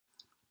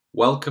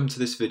Welcome to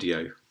this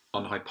video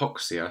on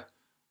hypoxia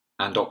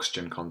and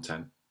oxygen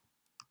content.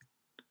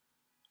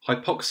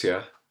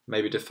 Hypoxia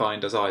may be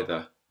defined as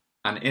either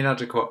an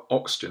inadequate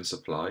oxygen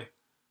supply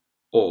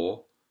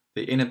or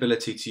the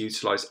inability to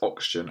utilise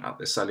oxygen at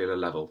the cellular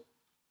level.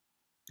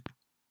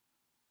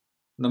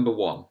 Number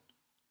 1.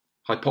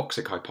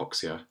 Hypoxic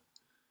hypoxia.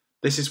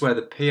 This is where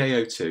the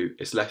PaO2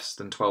 is less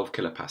than 12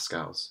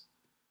 kilopascals.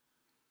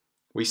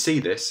 We see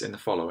this in the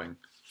following: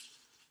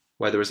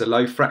 where there is a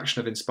low fraction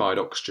of inspired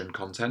oxygen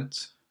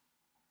content,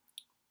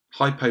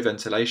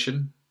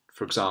 hypoventilation,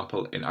 for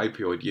example in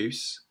opioid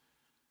use,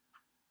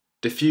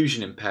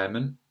 diffusion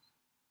impairment,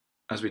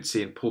 as we'd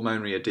see in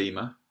pulmonary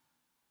edema,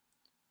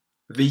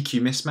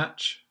 VQ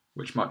mismatch,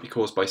 which might be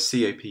caused by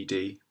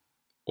COPD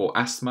or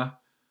asthma,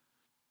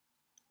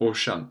 or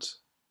shunt,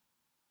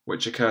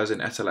 which occurs in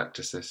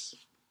atelectasis.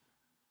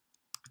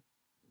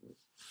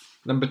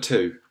 Number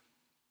 2.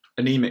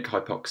 Anemic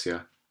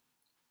hypoxia.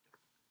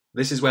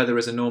 This is where there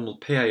is a normal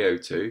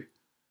PaO2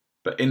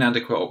 but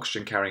inadequate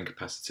oxygen carrying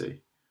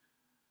capacity.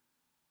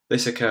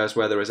 This occurs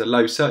where there is a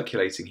low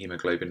circulating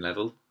haemoglobin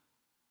level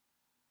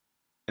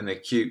in the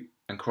acute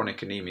and chronic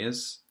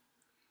anemias,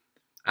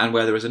 and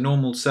where there is a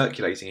normal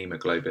circulating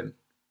haemoglobin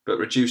but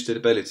reduced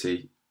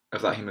ability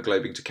of that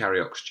haemoglobin to carry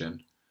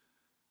oxygen,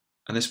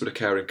 and this would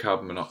occur in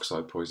carbon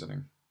monoxide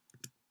poisoning.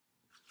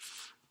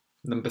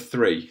 Number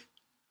 3.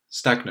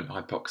 Stagnant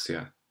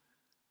hypoxia.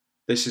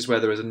 This is where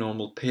there is a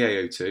normal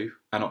PaO2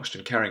 and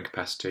oxygen carrying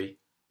capacity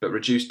but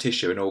reduced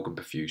tissue and organ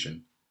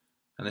perfusion,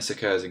 and this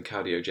occurs in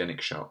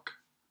cardiogenic shock.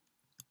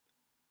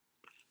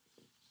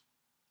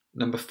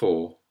 Number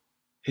 4.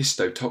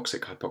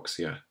 Histotoxic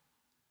hypoxia.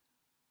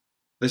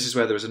 This is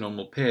where there is a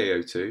normal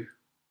PaO2,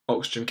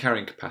 oxygen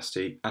carrying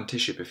capacity and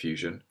tissue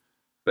perfusion,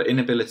 but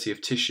inability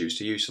of tissues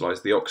to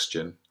utilise the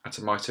oxygen at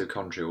a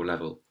mitochondrial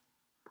level,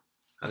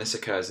 and this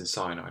occurs in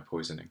cyanide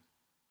poisoning.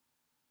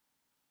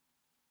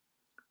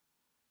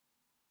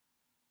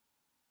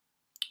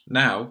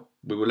 Now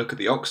we will look at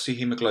the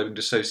oxyhemoglobin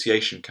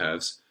dissociation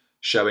curves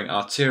showing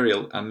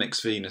arterial and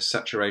mixed venous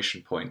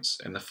saturation points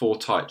in the 4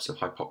 types of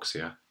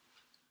hypoxia.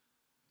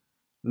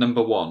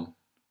 Number 1.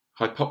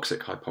 Hypoxic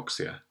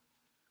hypoxia.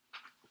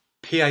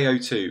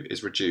 PaO2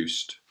 is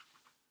reduced.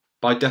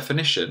 By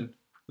definition,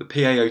 the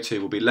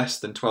PaO2 will be less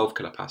than 12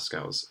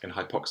 kilopascals in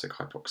hypoxic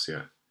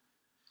hypoxia.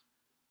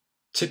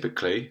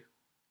 Typically,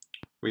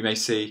 we may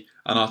see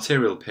an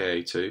arterial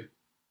PaO2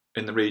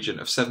 in the region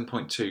of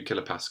 7.2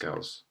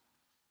 kilopascals.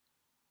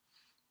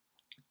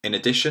 In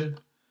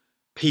addition,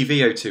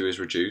 PVO2 is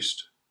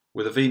reduced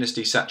with a venous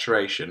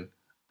desaturation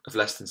of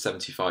less than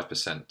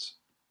 75%.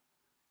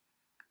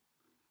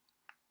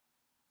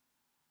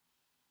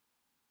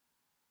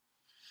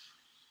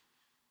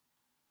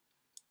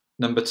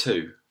 Number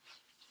 2.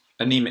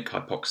 Anemic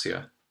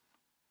hypoxia.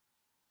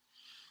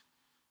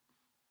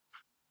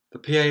 The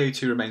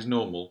PaO2 remains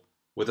normal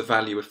with a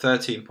value of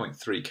 13.3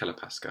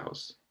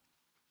 kilopascals.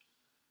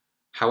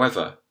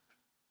 However,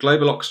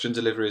 global oxygen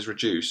delivery is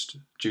reduced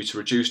due to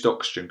reduced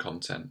oxygen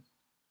content.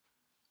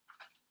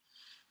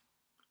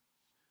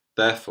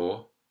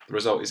 Therefore, the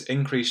result is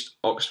increased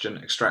oxygen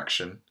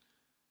extraction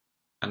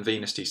and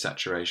venous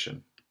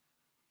desaturation.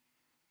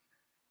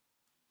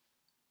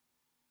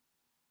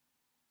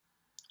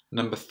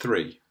 Number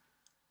 3.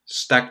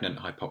 Stagnant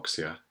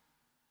hypoxia.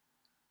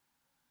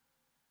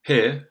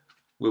 Here,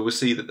 we will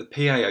see that the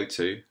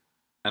PaO2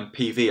 and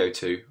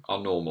PVO2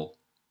 are normal.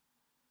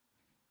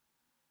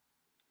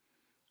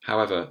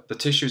 However, the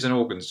tissues and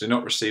organs do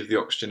not receive the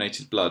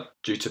oxygenated blood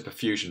due to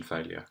perfusion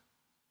failure.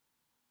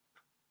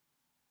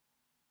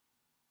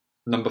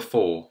 Number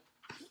 4.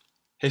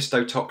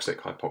 Histotoxic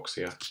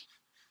hypoxia.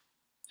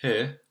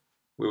 Here,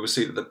 we will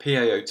see that the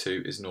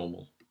PaO2 is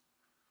normal.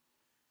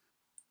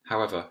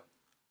 However,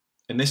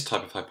 in this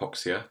type of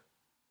hypoxia,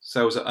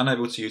 cells are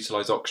unable to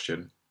utilise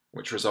oxygen,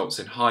 which results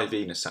in high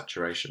venous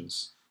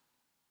saturations.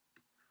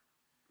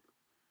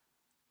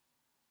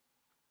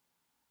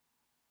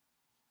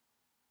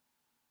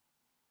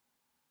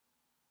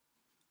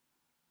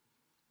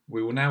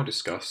 We will now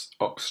discuss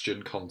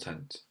oxygen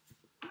content.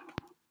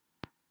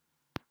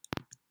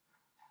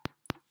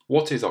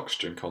 What is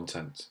oxygen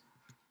content?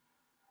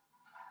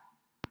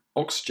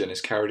 Oxygen is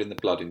carried in the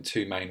blood in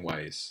 2 main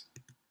ways.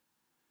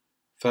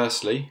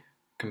 Firstly,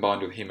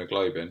 combined with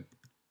haemoglobin,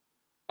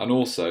 and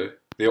also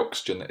the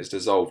oxygen that is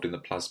dissolved in the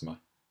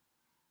plasma.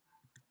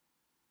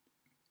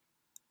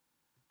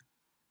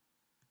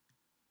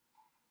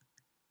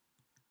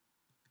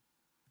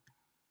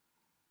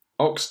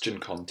 Oxygen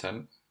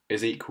content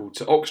is equal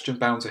to oxygen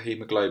bound to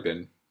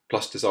haemoglobin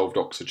plus dissolved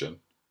oxygen.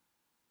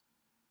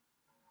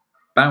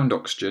 Bound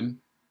oxygen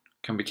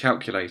can be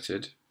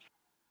calculated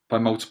by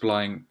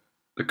multiplying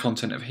the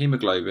content of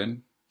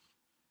haemoglobin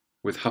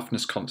with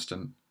Huffner's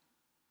constant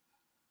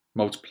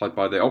multiplied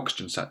by the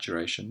oxygen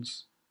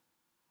saturations,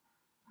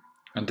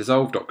 and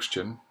dissolved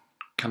oxygen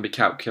can be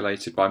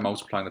calculated by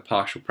multiplying the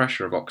partial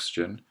pressure of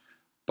oxygen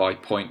by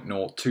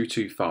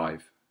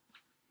 0.0225.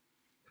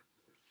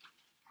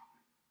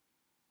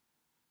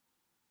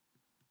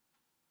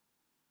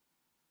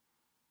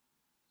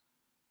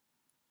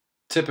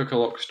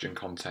 Typical oxygen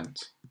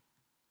content.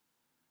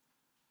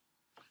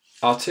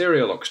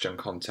 Arterial oxygen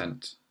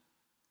content.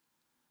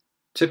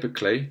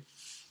 Typically,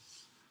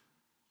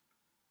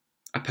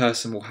 a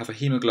person will have a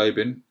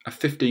haemoglobin of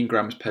 15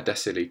 grams per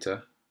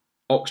decilitre,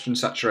 oxygen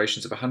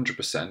saturations of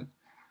 100%,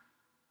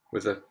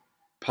 with a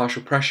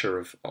partial pressure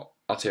of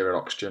arterial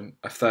oxygen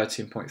of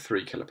 13.3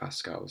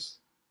 kilopascals.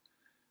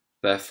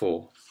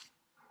 Therefore,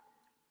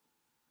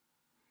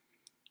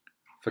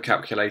 for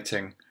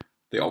calculating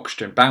the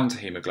oxygen bound to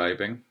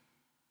haemoglobin,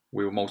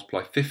 we will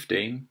multiply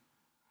 15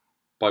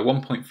 by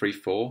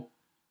 1.34,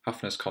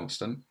 Huffner's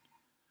constant,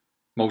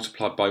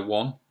 multiplied by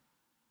 1,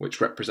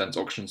 which represents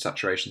oxygen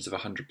saturations of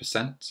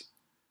 100%.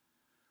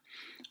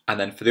 And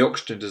then for the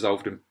oxygen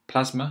dissolved in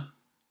plasma,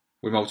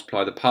 we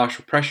multiply the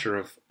partial pressure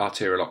of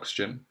arterial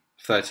oxygen,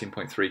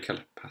 13.3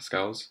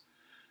 kilopascals,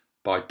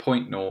 by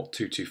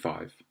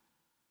 0.0225.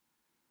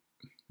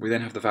 We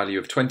then have the value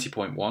of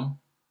 20.1,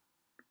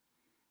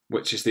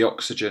 which is the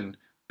oxygen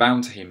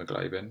bound to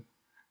haemoglobin,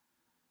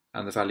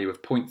 and the value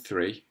of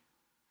 0.3,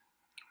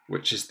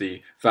 which is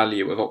the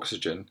value of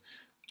oxygen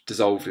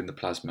dissolved in the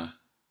plasma.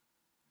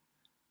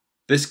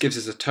 This gives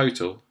us a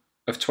total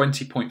of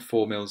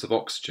 20.4 mils of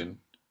oxygen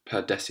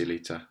per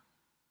decilitre.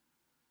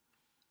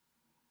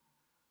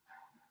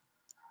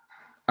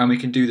 And we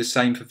can do the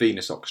same for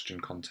venous oxygen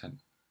content.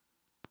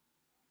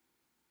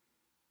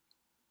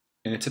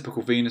 In a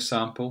typical venous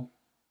sample,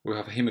 we'll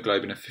have a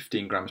haemoglobin of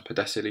 15 grams per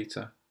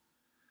decilitre,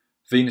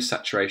 venous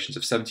saturations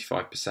of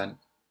 75%,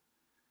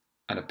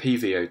 and a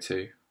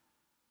PVO2,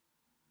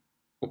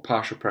 or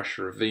partial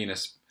pressure of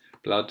venous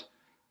blood,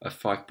 of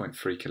 5.3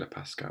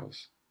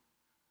 kilopascals.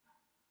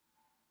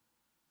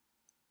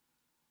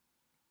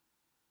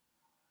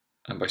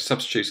 And by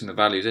substituting the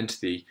values into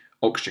the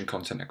oxygen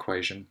content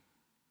equation,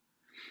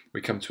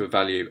 we come to a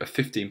value of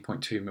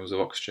 15.2 mils of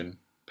oxygen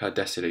per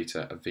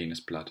decilitre of venous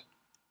blood.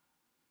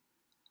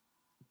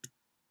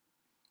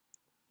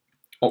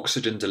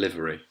 Oxygen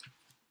delivery.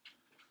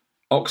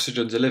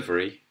 Oxygen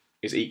delivery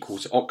is equal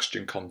to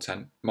oxygen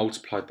content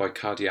multiplied by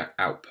cardiac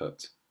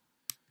output.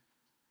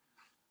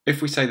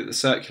 If we say that the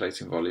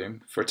circulating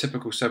volume for a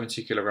typical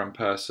 70 kilogram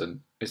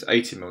person is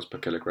 80 mils per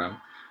kilogram,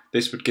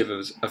 this would give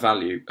us a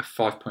value of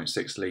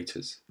 5.6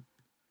 litres.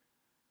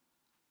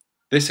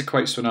 This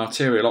equates to an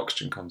arterial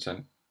oxygen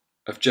content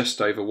of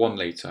just over 1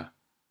 litre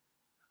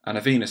and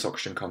a venous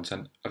oxygen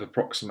content of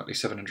approximately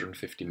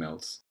 750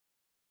 mils.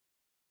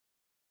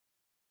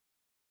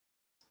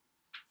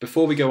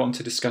 Before we go on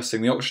to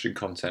discussing the oxygen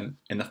content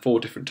in the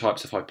 4 different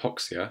types of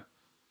hypoxia,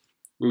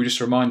 we will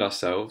just remind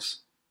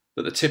ourselves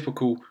that the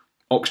typical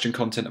oxygen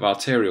content of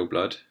arterial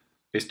blood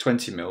is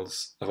 20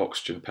 mils of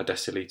oxygen per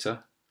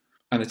decilitre,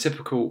 and the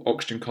typical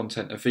oxygen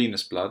content of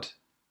venous blood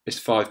is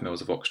 5 mils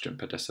of oxygen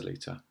per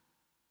decilitre.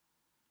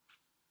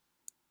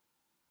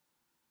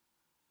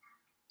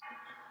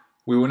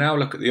 We will now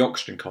look at the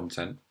oxygen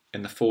content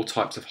in the 4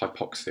 types of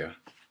hypoxia.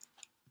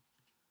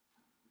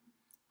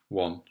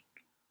 1.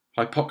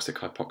 Hypoxic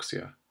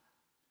hypoxia.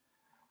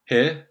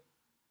 Here,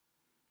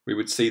 we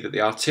would see that the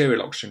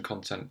arterial oxygen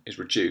content is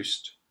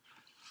reduced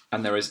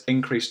and there is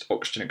increased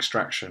oxygen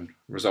extraction,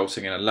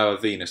 resulting in a lower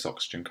venous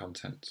oxygen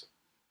content.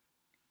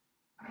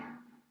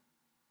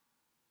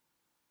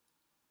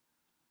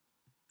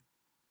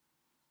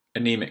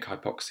 Anemic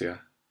hypoxia.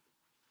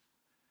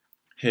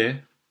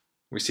 Here,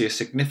 we see a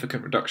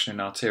significant reduction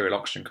in arterial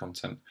oxygen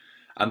content,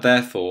 and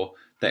therefore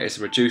there is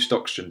a reduced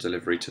oxygen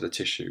delivery to the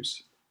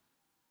tissues.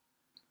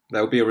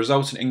 There will be a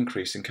resultant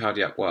increase in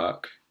cardiac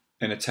work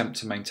in an attempt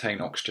to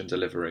maintain oxygen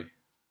delivery.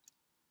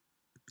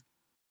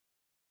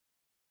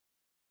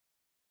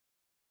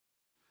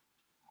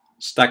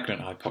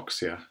 Stagnant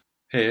hypoxia.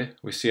 Here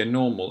we see a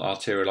normal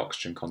arterial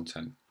oxygen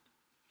content.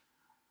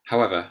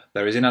 However,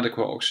 there is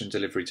inadequate oxygen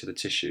delivery to the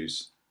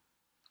tissues,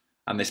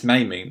 and this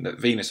may mean that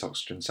venous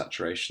oxygen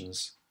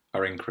saturations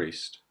are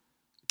increased.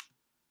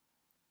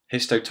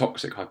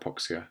 Histotoxic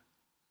hypoxia.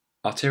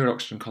 Arterial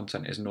oxygen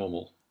content is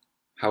normal.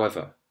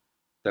 However,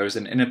 there is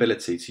an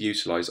inability to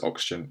utilise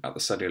oxygen at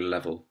the cellular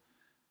level.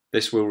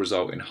 This will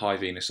result in high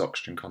venous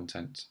oxygen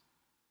content.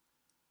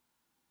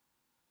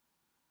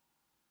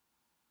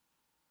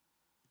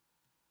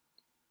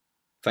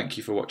 Thank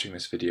you for watching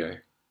this video.